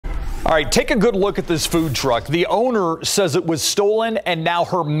All right, take a good look at this food truck. The owner says it was stolen and now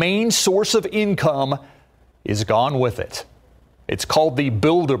her main source of income is gone with it. It's called the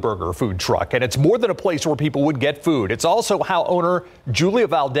Build-A-Burger food truck, and it's more than a place where people would get food. It's also how owner Julia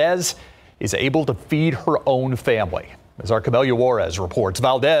Valdez is able to feed her own family. As our Camelia Juarez reports,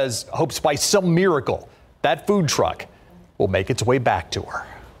 Valdez hopes by some miracle that food truck will make its way back to her.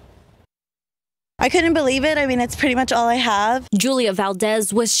 I couldn't believe it. I mean, it's pretty much all I have. Julia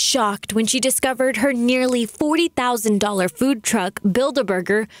Valdez was shocked when she discovered her nearly $40,000 food truck,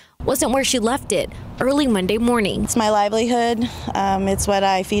 Build-A-Burger, wasn't where she left it early Monday morning. It's my livelihood. It's what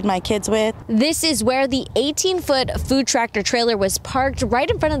I feed my kids with. This is where the 18-foot food tractor trailer was parked right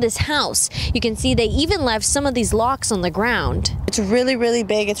in front of this house. You can see they even left some of these locks on the ground. It's really, really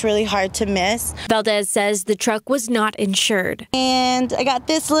big. It's really hard to miss. Valdez says the truck was not insured. And I got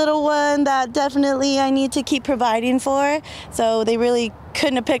this little one that definitely I need to keep providing for. So they really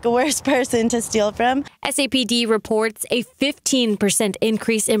couldn't have picked a worse person to steal from. SAPD reports a 15%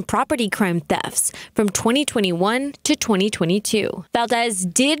 increase in property crime thefts from 2021 to 2022. Valdez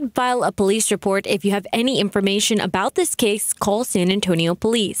did file a police report. If you have any information about this case, call San Antonio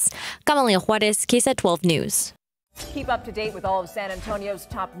Police. Camelia Juarez, KSAT 12 News. Keep up to date with all of San Antonio's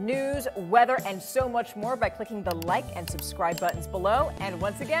top news, weather, and so much more by clicking the like and subscribe buttons below. And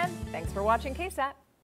once again, thanks for watching KSAT.